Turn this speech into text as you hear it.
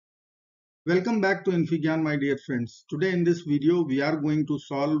Welcome back to infyGyan, my dear friends. Today in this video we are going to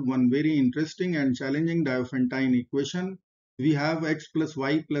solve one very interesting and challenging Diophantine equation. We have x plus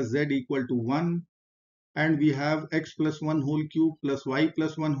y plus z equal to 1 and we have x plus 1 whole cube plus y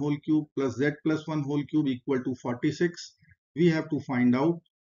plus 1 whole cube plus z plus 1 whole cube equal to 46. We have to find out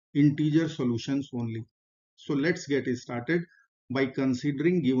integer solutions only. So let's get started by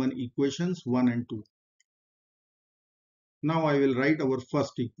considering given equations 1 and 2. Now I will write our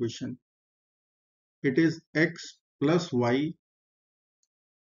first equation. It is x plus y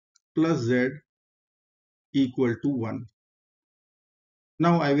plus z equal to 1.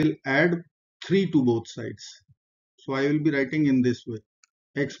 Now I will add 3 to both sides. So I will be writing in this way: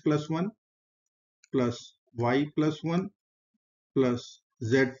 x plus 1 plus y plus 1 plus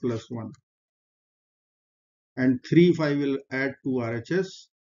z plus 1. And 3 if I will add to RHS,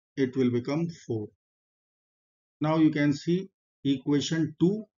 it will become 4. Now you can see equation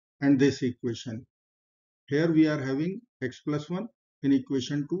 2 and this equation. Here we are having x plus 1, in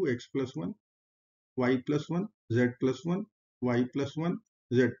equation 2 x plus 1, y plus 1, z plus 1, y plus 1,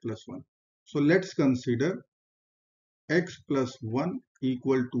 z plus 1. So let's consider x plus 1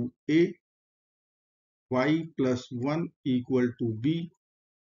 equal to a, y plus 1 equal to b,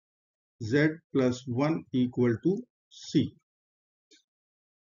 z plus 1 equal to c.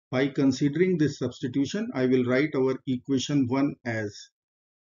 By considering this substitution, I will write our equation 1 as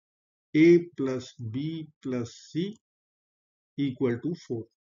a plus b plus c equal to 4.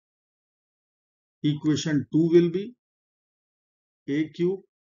 Equation 2 will be a cube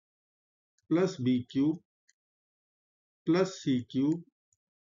plus b cube plus c cube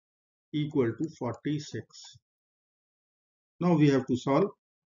equal to 46. Now we have to solve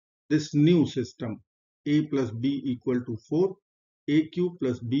this new system. A plus b equal to 4, a cube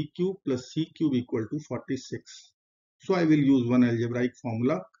plus b cube plus c cube equal to 46. So I will use one algebraic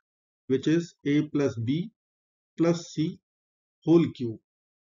formula, which is a plus b plus c whole cube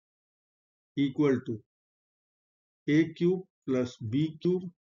equal to a cube plus b cube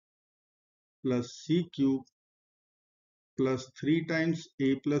plus c cube plus 3 times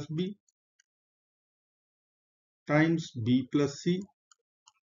a plus b times b plus c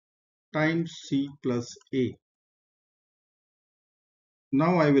times c plus a.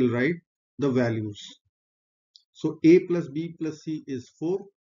 Now I will write the values. So a plus b plus c is 4.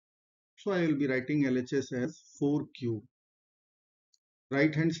 So I will be writing LHS as 4 cube.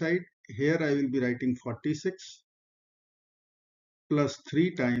 Right hand side, here I will be writing 46 plus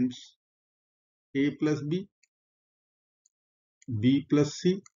 3 times a plus b, b plus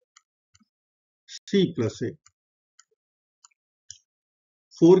c, c plus a.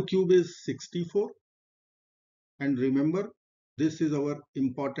 4 cube is 64. And remember, this is our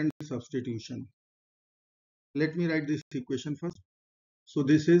important substitution. Let me write this equation first. So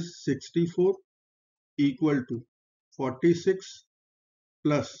this is 64 equal to 46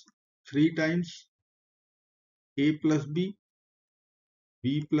 plus 3 times a plus b,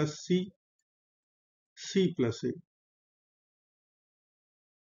 b plus c, c plus a.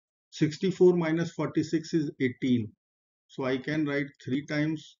 64 minus 46 is 18. So I can write 3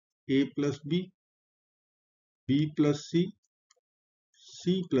 times a plus b, b plus c,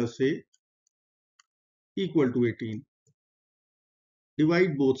 c plus a equal to 18.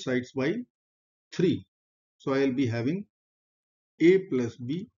 Divide both sides by 3. So I will be having a plus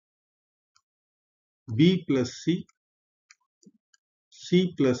b, b plus c,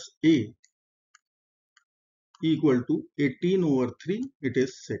 c plus a equal to 18 over 3, it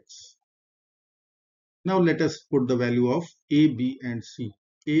is 6. Now let us put the value of a, b and c.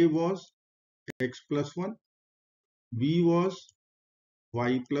 A was x plus 1, b was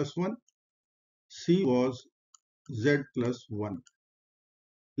y plus 1, c was z plus 1.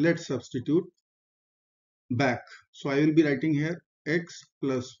 Let's substitute back. So I will be writing here x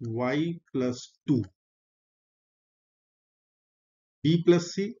plus y plus 2, b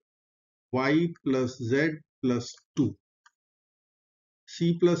plus c, y plus z plus 2,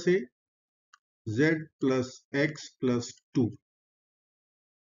 c plus a, z plus x plus 2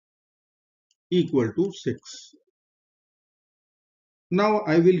 equal to 6. Now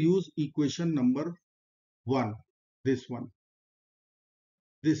I will use equation number 1, this one.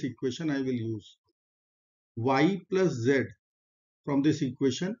 This equation I will use. Y plus z, from this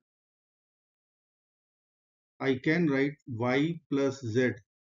equation I can write y plus z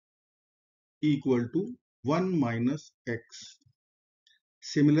equal to 1 minus x.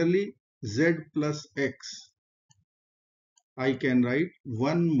 Similarly, z plus x I can write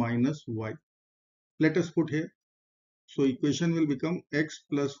 1 minus y. Let us put here. So equation will become x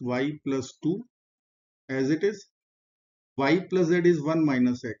plus y plus 2 as it is. Y plus z is 1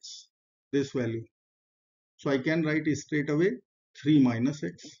 minus x. this value. So I can write straight away 3 minus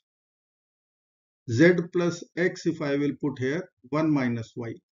x. Z plus x, if I will put here 1 minus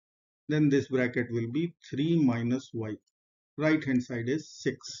y, then this bracket will be 3 minus y. Right hand side is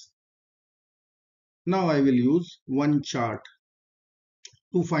 6. Now I will use one chart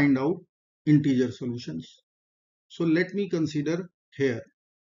to find out integer solutions. So let me consider here.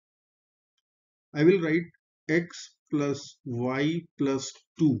 I will write x plus y plus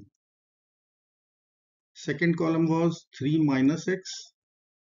 2. Second column was 3 minus x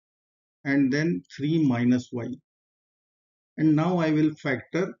and then 3 minus y. And now I will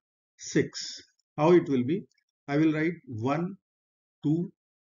factor 6. How it will be? I will write 1, 2,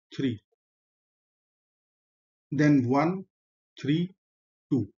 3. Then 1, 3,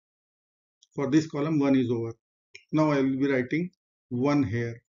 2. For this column 1 is over. Now I will be writing 1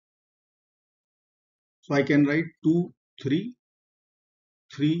 here. So I can write 2, 3,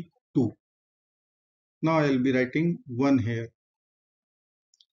 3, 2. Now I will be writing 1 here.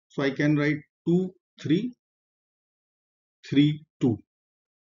 So I can write 2, 3, 3, 2.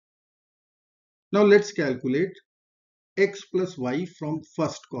 Now let's calculate x plus y from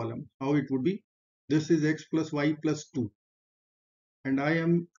first column. How it would be? This is x plus y plus 2. And I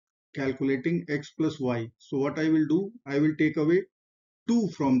am calculating x plus y. So what I will do? I will take away 2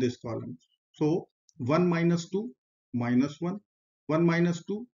 from this column. So 1 minus 2 minus 1. 1 minus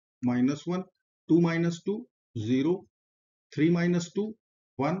 2 minus 1. 2 minus 2 0. 3 minus 2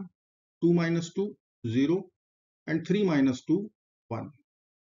 1. 2 minus 2 0. And 3 minus 2 1.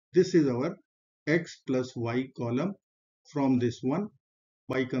 This is our x plus y column from this one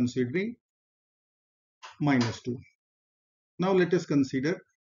by considering minus 2. Now let us consider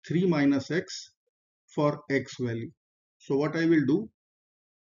 3 minus x for x value. So what I will do,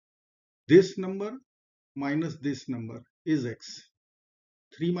 this number minus this number is x.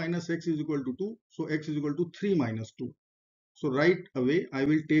 3 minus x is equal to 2. So x is equal to 3 minus 2. So right away I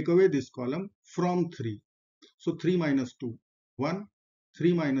will take away this column from 3. So 3 minus 2 1.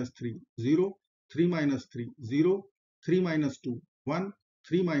 3 minus 3 0. 3 minus 3 0. 3 minus 2 1.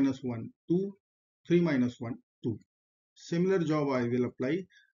 3 minus 1 2. 3 minus 1 2. Similar job I will apply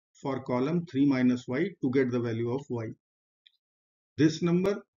for column 3 minus y to get the value of y. This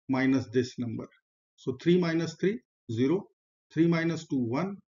number minus this number. So 3 minus 3 0. 3 minus 2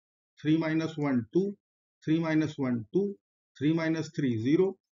 1. 3 minus 1 2. 3 minus 1 2. 3 minus 3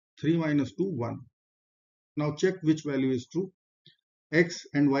 0. 3 minus 2 1. Now check which value is true. X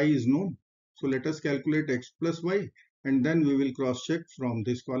and y is known. So let us calculate x plus y and then we will cross check from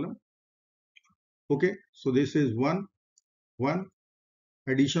this column. Okay, so this is 1, 1,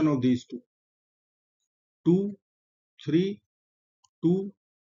 addition of these two. 2, 3, 2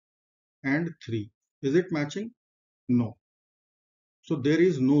 and 3. Is it matching? No. So there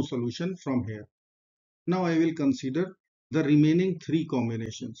is no solution from here. Now I will consider the remaining 3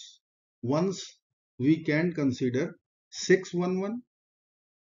 combinations. Once we can consider 611,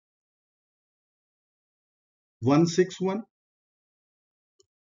 161,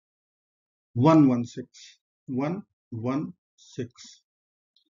 116, 116.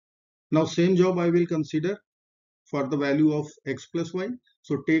 Now same job I will consider for the value of x plus y.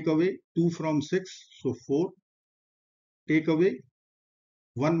 So take away 2 from 6, so 4. Take away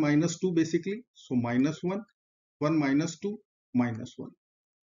 1 minus 2 basically, so minus 1. 1 minus 2 minus 1.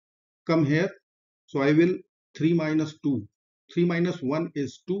 Come here, so I will 3 minus 2. 3 minus 1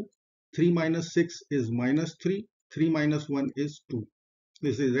 is 2. 3 minus 6 is minus 3. 3 minus 1 is 2.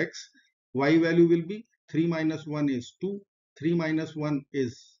 This is x. Y value will be 3 minus 1 is 2. 3 minus 1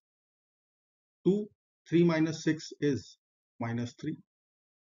 is 2. 3 minus 6 is minus 3.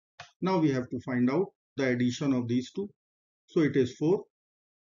 Now we have to find out the addition of these two. So it is 4.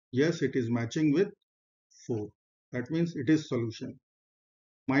 Yes, it is matching with 4. That means it is solution.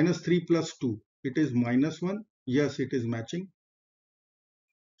 Minus 3 plus 2. It is minus 1. Yes, it is matching.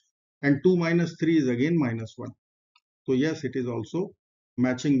 And 2 minus 3 is again minus 1. So yes, it is also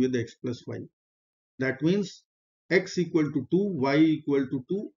matching with x plus y. That means x equal to 2, y equal to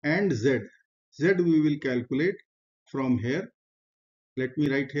 2 and z. Z we will calculate from here. Let me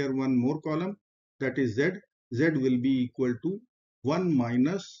write here one more column, that is z. Z will be equal to 1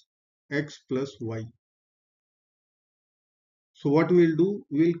 minus x plus y. So what we will do,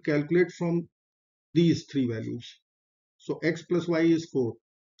 we will calculate from these 3 values. So x plus y is 4.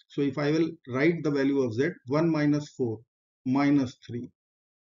 So if I will write the value of z, 1 minus 4 minus 3.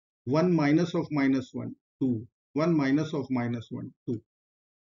 1 minus of minus 1, 2. 1 minus of minus 1, 2.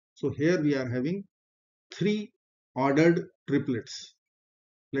 So here we are having 3 ordered triplets.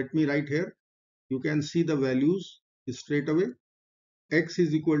 Let me write here. You can see the values straight away. X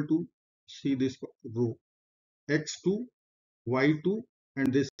is equal to see this row, x2, y2,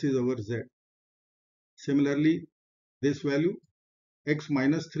 and this is our z. Similarly, this value x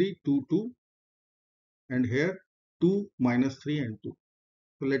minus 3, 2, 2, and here 2 minus 3 and 2.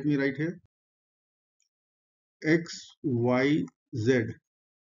 So let me write here x, y, z.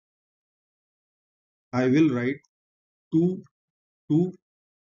 I will write 2, 2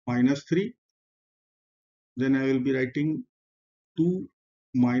 minus 3. Then I will be writing 2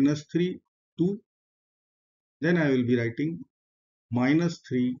 minus 3, 2. Then I will be writing minus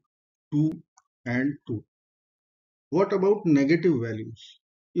 3, 2 and 2. What about negative values?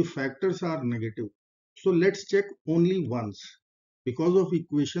 If factors are negative, so let's check only once. Because of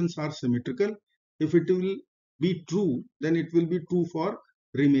equations are symmetrical, if it will be true, then it will be true for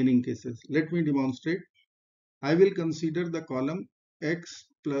remaining cases. Let me demonstrate. I will consider the column x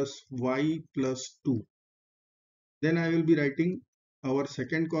plus y plus 2. Then I will be writing our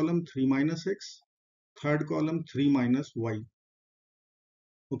second column 3 minus x, third column 3 minus y.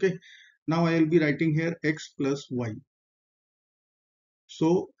 Okay. Now I will be writing here x plus y.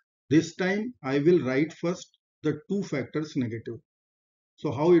 So this time I will write first the two factors negative.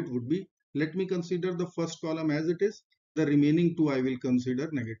 So how it would be? Let me consider the first column as it is. The remaining two I will consider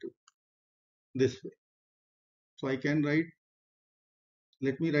negative. This way. So I can write,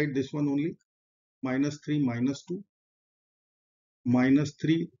 let me write this one only. Minus 3 minus 2. Minus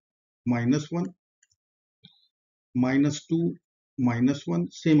 3 minus 1. Minus 2 minus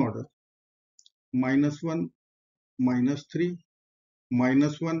 1. Same order. Minus 1 minus 3.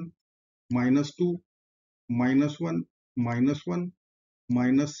 Minus 1 minus 2. Minus 1 minus 1.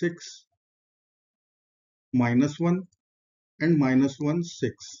 Minus 6 minus 1 and minus 1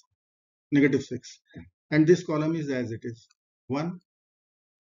 6, negative 6, and this column is as it is 1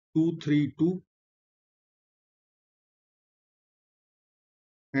 2 3 2,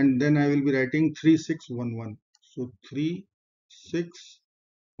 and then I will be writing 3 6 1 1. So 3 6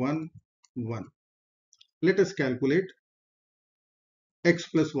 1 1. Let us calculate x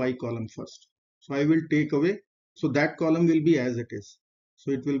plus y column first. So I will take away, so that column will be as it is.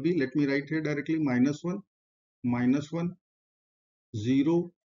 So it will be, let me write here directly, minus 1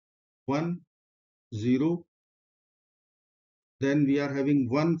 0 1 0. Then we are having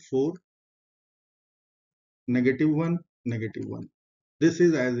 1 4, negative 1 negative 1. This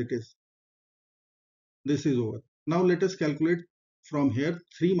is as it is. This is over. Now let us calculate from here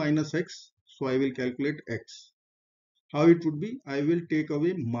 3 minus x. So I will calculate x. How it would be? I will take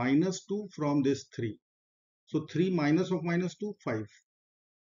away minus 2 from this 3. So 3 minus of minus 2, 5.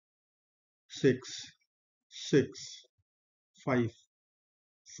 6, 6, 5,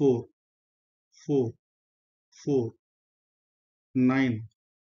 4, 4, 4, 9,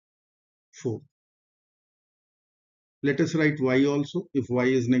 4. Let us write y also. If y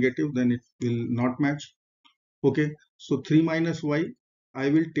is negative, then it will not match. Okay. So 3 minus y, I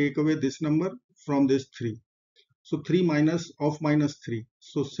will take away this number from this 3. So 3 minus of minus 3.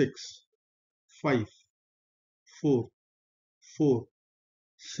 So 6, 5, 4, 4,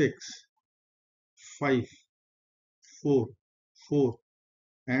 6, 5, 4, 4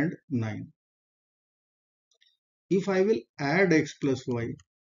 and 9. If I will add x plus y,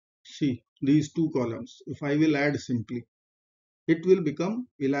 see these two columns. If I will add simply, it will become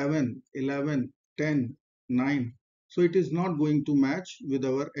 11, 11, 10, 9. So it is not going to match with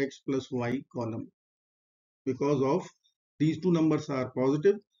our x plus y column. Because of these two numbers are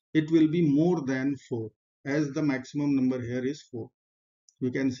positive, it will be more than 4, as the maximum number here is 4.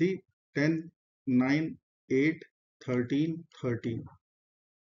 We can see 10, 9, 8, 13, 13.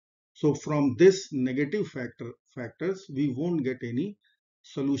 So from this negative factors, we won't get any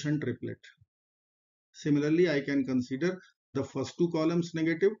solution triplet. Similarly, I can consider the first two columns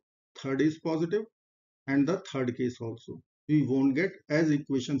negative, third is positive, and the third case also. We won't get, as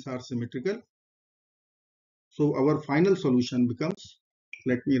equations are symmetrical. So our final solution becomes,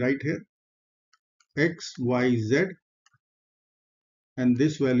 let me write here, x, y, z, and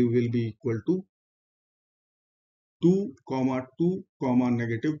this value will be equal to 2, 2,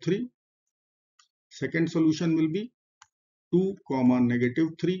 negative 3. Second solution will be 2, negative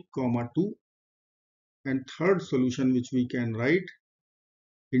 3, 2. And third solution which we can write,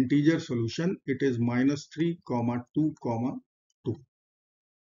 integer solution, it is minus 3, 2, 2.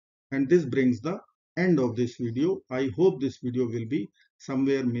 And this brings the end of this video. I hope this video will be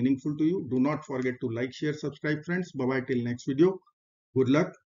somewhere meaningful to you. Do not forget to like, share, subscribe friends. Bye bye till next video. Good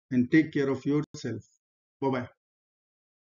luck and take care of yourself. Bye bye.